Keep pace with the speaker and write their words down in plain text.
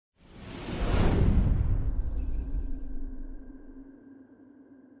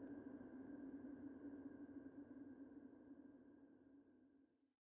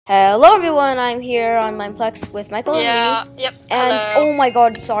Hello everyone, I'm here on Mineplex with Michael and me. Yep. And Hello. oh my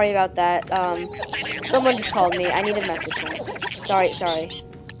god, sorry about that. Someone just called me. I need a message him. Sorry.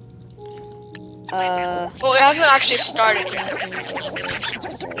 Well, it hasn't actually started yet.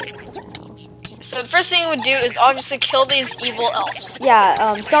 So the first thing we would do is obviously kill these evil elves.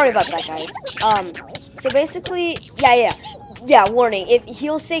 Yeah, sorry about that, guys. So basically, yeah, warning. If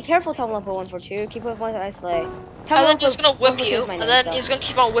he'll say careful, Tumblumpa 142, keep up with I slay. And then he's gonna whip you, and then he's gonna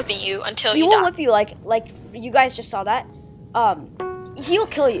keep on whipping you until he you will die. whip you like you guys just saw that. He'll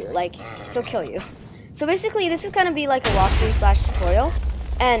kill you, like he'll kill you. So basically, this is gonna be like a walkthrough / tutorial,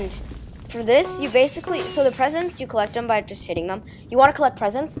 and for this, you basically the presents you collect them by just hitting them. You want to collect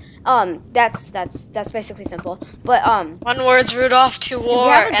presents. That's basically simple. But One word's Rudolph, two war.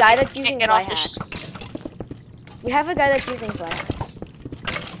 we have a guy that's using fly off hacks. We have a guy that's using fly hacks.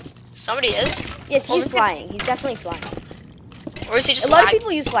 Somebody is. Yes, he's flying. He's definitely flying. Or is he just A lot of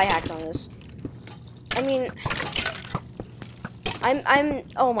people use fly hacks on this. I mean, I'm.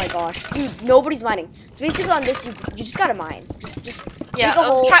 Oh my gosh, dude! Nobody's mining. So basically, on this, you just gotta mine. Just yeah. dig a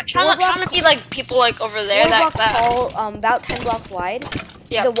hole. Try not to be like people like over there. 4 blocks tall, about 10 blocks wide.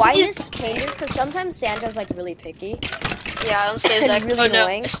 Yeah. The wideness changes because sometimes Santa's like really picky. Yeah, I'll say it's like, really oh no,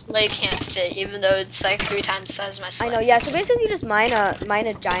 annoying. my sleigh can't fit, even though it's like 3 times the size of my sleigh. I know. Yeah. So basically, you just mine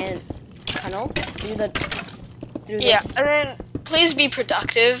a giant tunnel through this. Yeah, and then please be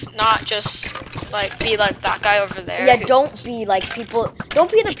productive, not just like be like that guy over there. Yeah, don't be like people.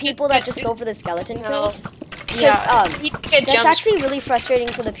 Don't be the people that just go for the skeleton kills. Because that's actually really frustrating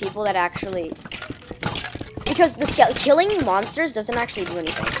for the people that actually. Because killing monsters doesn't actually do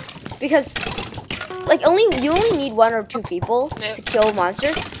anything. Because like you only need 1 or 2 people to kill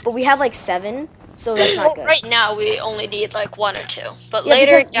monsters, but we have like 7, so that's not good. Right now we only need like 1 or 2, but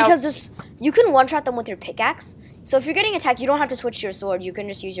later because you can one-shot them with your pickaxe. So if you're getting attacked, you don't have to switch to your sword. You can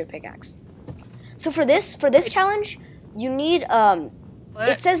just use your pickaxe. So for this challenge, you need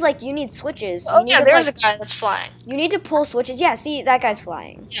it says like you need switches. Oh yeah, there's a guy that's flying. You need to pull switches. Yeah, see that guy's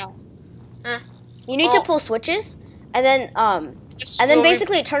flying. Yeah. You need to pull switches, and then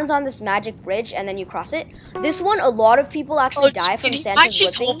basically it turns on this magic bridge, and then you cross it. This one, a lot of people actually die from Santa's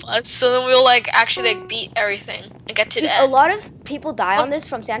whipping. Help us, so then we'll like actually like beat everything and get to the end. A lot of people die on this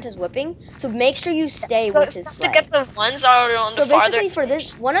from Santa's whipping, so make sure you stay with his sleigh. To get the ones are on the farther. So basically, for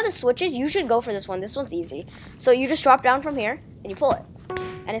this one of the switches, you should go for this one. This one's easy. So you just drop down from here and you pull it,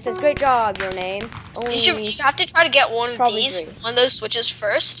 and it says, "Great job, your name." You have to try to get one of those switches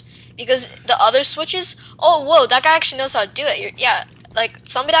first. Because the other switches, oh whoa, that guy actually knows how to do it. Like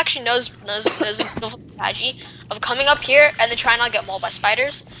somebody actually knows a beautiful strategy of coming up here and then trying not to get mauled by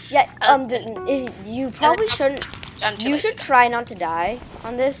spiders. Yeah, you probably shouldn't. You should try not to die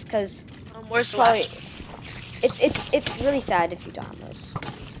on this, because where's the last? It's really sad if you die on this,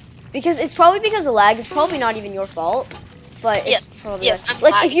 because it's probably because the lag is probably not even your fault, but it's probably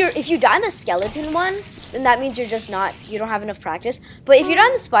like if you die on the skeleton one, then that means you don't have enough practice. But if you're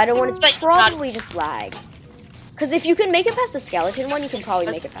on the spider one, it's probably just lag. Because if you can make it past the skeleton one, you can probably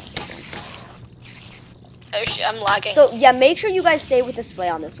make it past this one. Oh shit, I'm lagging. So yeah, make sure you guys stay with the sleigh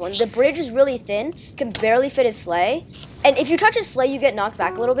on this one. The bridge is really thin, can barely fit his sleigh. And if you touch his sleigh, you get knocked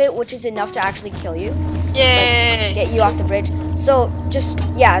back a little bit, which is enough to actually kill you. Yeah. Like, get you off the bridge. So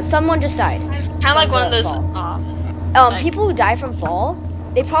someone just died. Kind of like one of those. People who die from fall,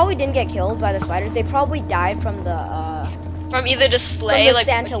 they probably didn't get killed by the spiders. They probably died from the from either the sleigh, from the like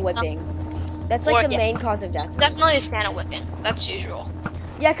Santa whipping. That's like the main cause of death. Definitely Santa whipping. That's usual.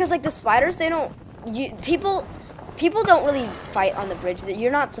 Yeah, because like the spiders, they don't. People don't really fight on the bridge.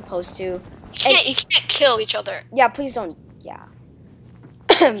 You're not supposed to. You can't kill each other. Yeah, please don't. Yeah.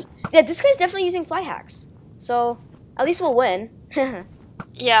 Yeah, this guy's definitely using fly hacks. So at least we'll win.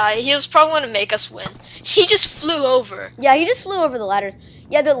 Yeah, he was probably going to make us win. He just flew over. Yeah, he just flew over the ladders.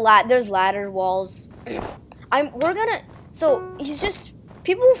 Yeah, there's ladder walls. So he's just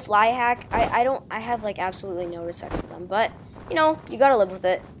people who fly hack. I have like absolutely no respect for them, but you gotta live with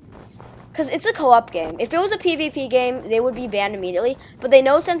it. Cause it's a co-op game. If it was a PvP game, they would be banned immediately. But they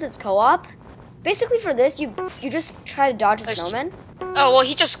know since it's co-op, basically for this you just try to dodge a snowman. Oh well,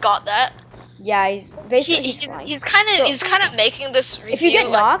 he just got that. Yeah, he's flying. He's kind of making this review. If you get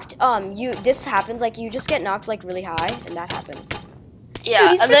knocked, this happens. Like you just get knocked like really high, and that happens. Yeah,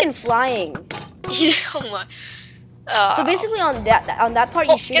 dude, he's freaking flying. Oh my. So basically, on that part,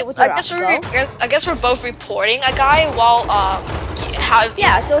 you shoot it with your I guess we're both reporting a guy while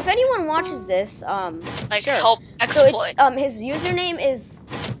Yeah. So if anyone watches this, help exploit. So it's his username is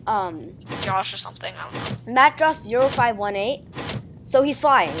Josh or something. I don't know. MattJosh0518. So he's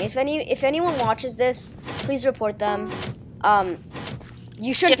flying. If anyone watches this, please report them.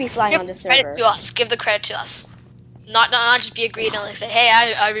 You should be flying on the server. Credit to us. Give the credit to us. Not just be agreed and like say, hey,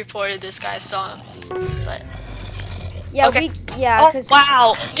 I reported this guy, saw him. But yeah, okay. because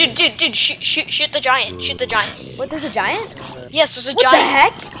wow, dude, shoot the giant. Shoot the giant. What? There's a giant? Yes, there's a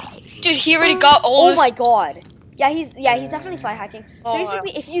giant. What the heck? Dude, he already got all. Oh my god. Yeah, he's definitely fly hacking. So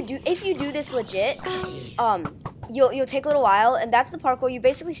basically, if you do this legit, you'll take a little while, and that's the parkour. You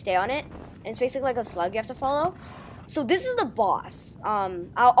basically stay on it, and it's basically like a slug you have to follow. So this is the boss.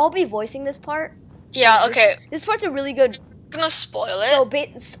 I'll be voicing this part. Yeah. Okay. This part's a really good. I'm gonna spoil it.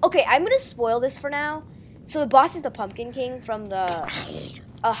 So okay, I'm gonna spoil this for now. So the boss is the Pumpkin King from the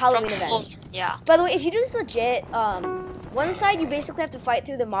Halloween event. Yeah. By the way, if you do this legit, one side you basically have to fight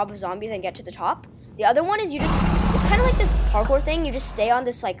through the mob of zombies and get to the top. The other one is it's kind of like this parkour thing. You just stay on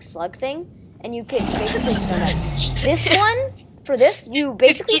this like slug thing, and you can basically stun it. This one, for this, you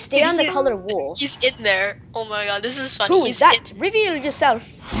basically stay on the color wool. He's in there. Oh my god, this is funny. Who is that? Reveal yourself,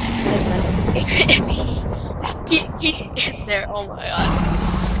 says Santa. It is me. He's in there. Oh my god.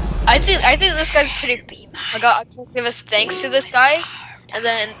 I think this guy's pretty. Oh my god, I can give us thanks to this guy, and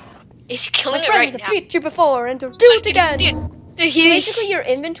then is he killing it right now? I beat you before, and to do it again. Dude, so basically, your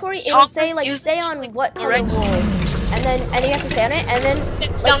inventory it'll say like stay on what color wool, and you have to stay on it, and then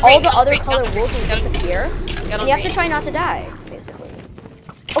like, all the other color wools will disappear, and you have to try not to die, basically.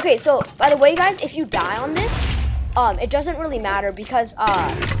 Okay, so by the way, guys, if you die on this, it doesn't really matter because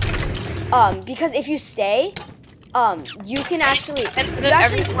if you stay, you can actually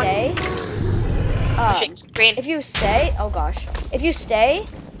stay. If you stay, oh gosh, if you stay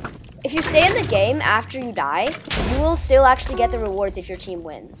in the game after you die, you will still actually get the rewards if your team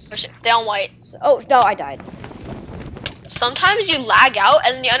wins. Oh shit, down white. So, oh no, I died. Sometimes you lag out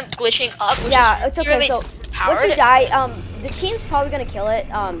and then you end up glitching up. Which yeah, is it's okay. really So powered. once you die, the team's probably gonna kill it.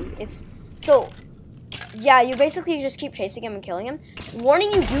 Yeah, you basically just keep chasing him and killing him.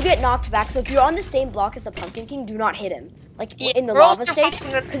 Warning, you do get knocked back. So if you're on the same block as the Pumpkin King, do not hit him. Like in the lava stage,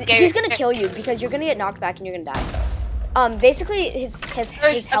 because he's gonna kill you because you're gonna get knocked back and you're gonna die. Basically his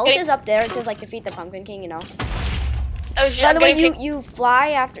health is up there. It says like defeat the Pumpkin King, you know. Oh shit! By the way, you fly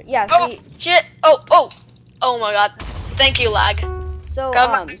after. Yeah. Oh shit! Oh my god! Thank you, lag. So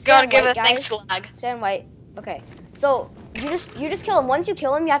gotta give it thanks to lag. Stand white. Okay. So you just kill him. Once you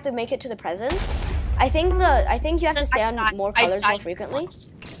kill him, you have to make it to the presents. I think you have to stay on more colors more frequently.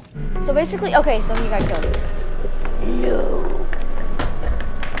 So basically, okay. So he got killed. No.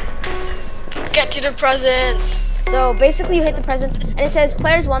 Get to the presents. So basically, you hit the present, and it says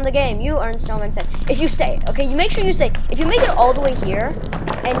players won the game. You earn snowman set. If you stay, okay, you make sure you stay. If you make it all the way here,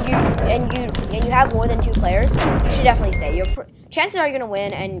 and you have more than 2 players, you should definitely stay. Your chances are you're gonna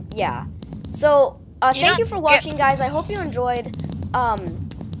win, and yeah. So thank you for watching, guys. I hope you enjoyed.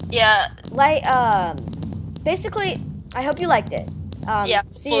 Yeah. Basically, I hope you liked it. Yeah.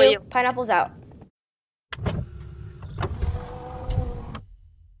 See you. Pineapple's out.